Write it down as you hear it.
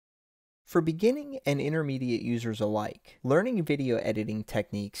For beginning and intermediate users alike, learning video editing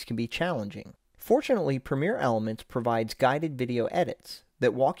techniques can be challenging. Fortunately, Premiere Elements provides guided video edits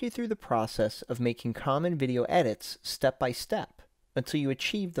that walk you through the process of making common video edits step by step until you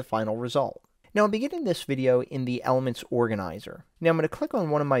achieve the final result. Now, I'm beginning this video in the Elements Organizer. Now, I'm going to click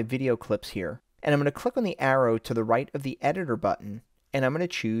on one of my video clips here, and I'm going to click on the arrow to the right of the Editor button, and I'm going to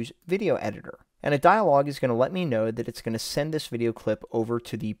choose Video Editor. And a dialog is going to let me know that it's going to send this video clip over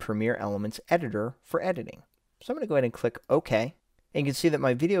to the Premiere Elements editor for editing. So I'm going to go ahead and click OK. And you can see that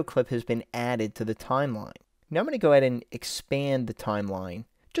my video clip has been added to the timeline. Now I'm going to go ahead and expand the timeline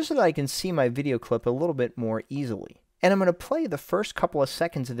just so that I can see my video clip a little bit more easily. And I'm going to play the first couple of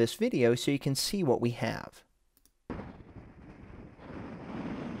seconds of this video so you can see what we have.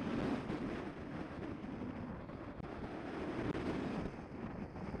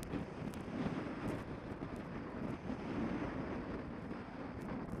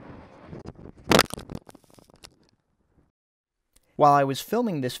 While I was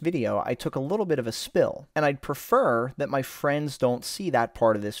filming this video, I took a little bit of a spill, and I'd prefer that my friends don't see that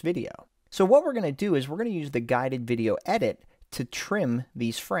part of this video. So what we're going to do is we're going to use the guided video edit to trim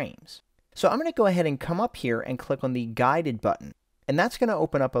these frames. So I'm going to go ahead and come up here and click on the guided button, and that's going to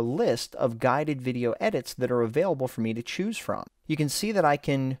open up a list of guided video edits that are available for me to choose from. You can see that I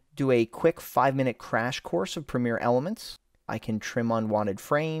can do a quick 5-minute crash course of Premiere Elements. I can trim unwanted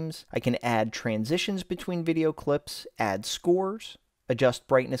frames, I can add transitions between video clips, add scores, adjust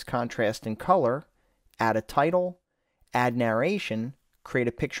brightness, contrast, and color, add a title, add narration, create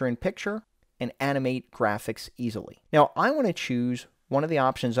a picture-in-picture, and animate graphics easily. Now, I want to choose one of the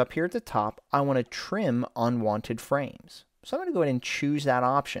options up here at the top. I want to trim unwanted frames. So I'm going to go ahead and choose that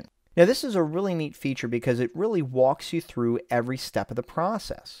option. Now, this is a really neat feature because it really walks you through every step of the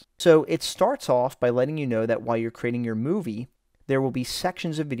process. So it starts off by letting you know that while you're creating your movie, there will be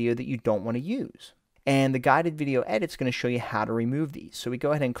sections of video that you don't want to use. And the guided video edit is going to show you how to remove these. So we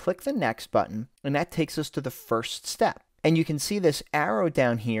go ahead and click the next button, and that takes us to the first step. And you can see this arrow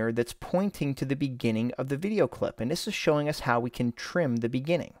down here that's pointing to the beginning of the video clip. And this is showing us how we can trim the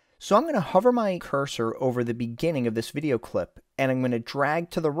beginning. So I'm going to hover my cursor over the beginning of this video clip, and I'm going to drag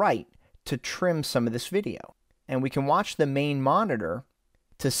to the right to trim some of this video. And we can watch the main monitor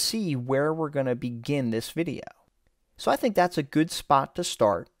to see where we're going to begin this video. So I think that's a good spot to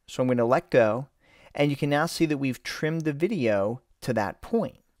start. So I'm going to let go, and you can now see that we've trimmed the video to that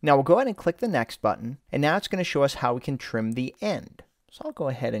point. Now we'll go ahead and click the next button, and now it's going to show us how we can trim the end. So I'll go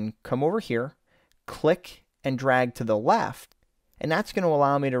ahead and come over here, click and drag to the left, and that's going to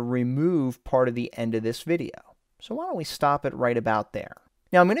allow me to remove part of the end of this video. So why don't we stop it right about there.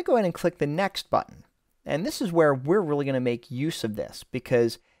 Now I'm going to go ahead and click the next button. And this is where we're really going to make use of this,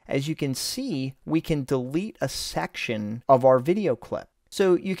 because as you can see, we can delete a section of our video clip.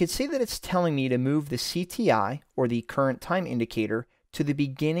 So you can see that it's telling me to move the CTI, or the current time indicator, to the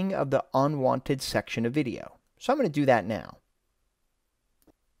beginning of the unwanted section of video. So I'm going to do that now.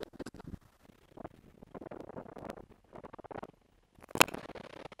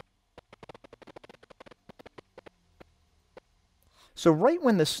 So right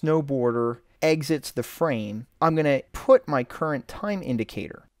when the snowboarder exits the frame, I'm going to put my current time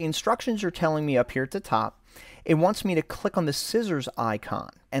indicator. The instructions are telling me up here at the top, it wants me to click on the scissors icon,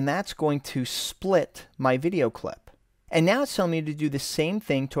 and that's going to split my video clip. And now it's telling me to do the same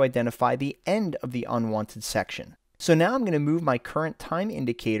thing to identify the end of the unwanted section. So now I'm going to move my current time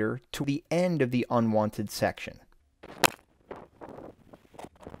indicator to the end of the unwanted section.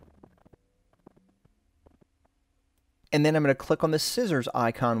 And then I'm going to click on the scissors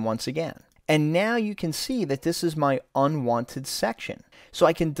icon once again. And now you can see that this is my unwanted section. So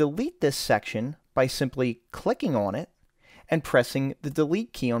I can delete this section by simply clicking on it and pressing the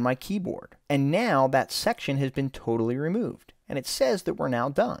delete key on my keyboard. And now that section has been totally removed. And it says that we're now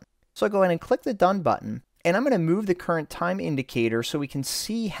done. So I go ahead and click the done button, and I'm going to move the current time indicator so we can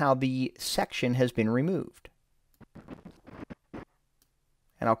see how the section has been removed.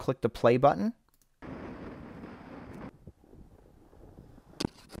 And I'll click the play button.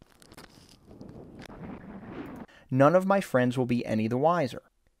 None of my friends will be any the wiser.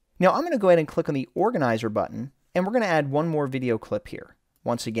 Now I'm going to go ahead and click on the Organizer button, and we're going to add one more video clip here.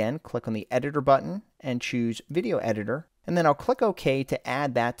 Once again, click on the Editor button and choose Video Editor, and then I'll click OK to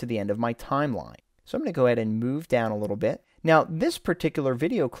add that to the end of my timeline. So I'm going to go ahead and move down a little bit. Now this particular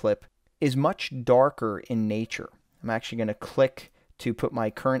video clip is much darker in nature. I'm actually going to click to put my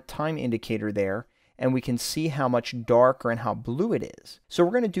current time indicator there, and we can see how much darker and how blue it is. So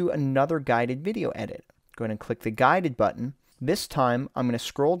we're going to do another guided video edit. Go ahead and click the guided button. This time I'm going to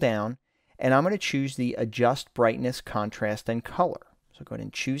scroll down, and I'm going to choose the adjust brightness, contrast, and color. So So go ahead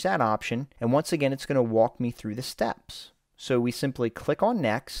and choose that option. And once again, it's going to walk me through the steps. So we simply click on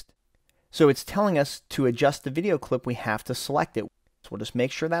Next. So it's telling us to adjust the video clip, we have to select it. So we'll just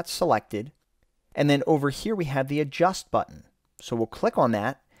make sure that's selected. And then over here we have the Adjust button. So we'll click on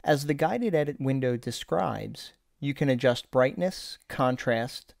that. As the guided edit window describes, you can adjust brightness,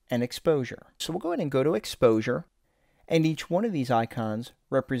 contrast, and exposure. So we'll go ahead and go to Exposure. And each one of these icons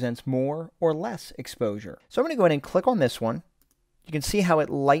represents more or less exposure. So I'm going to go ahead and click on this one. You can see how it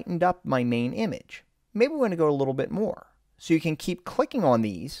lightened up my main image. Maybe we want to go a little bit more. So you can keep clicking on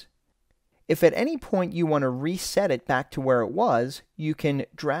these. If at any point you want to reset it back to where it was, you can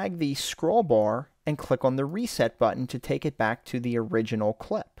drag the scroll bar and click on the reset button to take it back to the original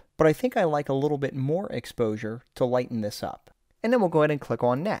clip. But I think I like a little bit more exposure to lighten this up. And then we'll go ahead and click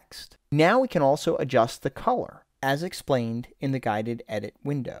on Next. Now we can also adjust the color, as explained in the guided edit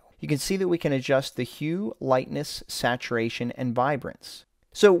window. You can see that we can adjust the hue, lightness, saturation, and vibrance.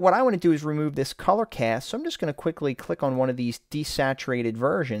 So what I want to do is remove this color cast, so I'm just going to quickly click on one of these desaturated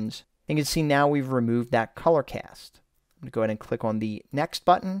versions. You can see now we've removed that color cast. I'm going to go ahead and click on the Next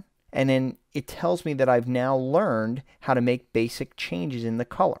button, and then it tells me that I've now learned how to make basic changes in the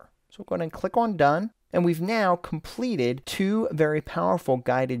color. So we'll go ahead and click on Done, and we've now completed 2 very powerful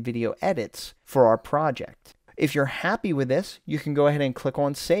guided video edits for our project. If you're happy with this, you can go ahead and click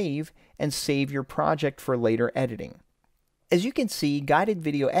on Save and save your project for later editing. As you can see, guided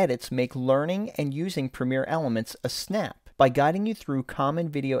video edits make learning and using Premiere Elements a snap by guiding you through common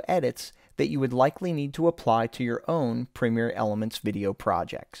video edits that you would likely need to apply to your own Premiere Elements video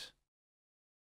projects.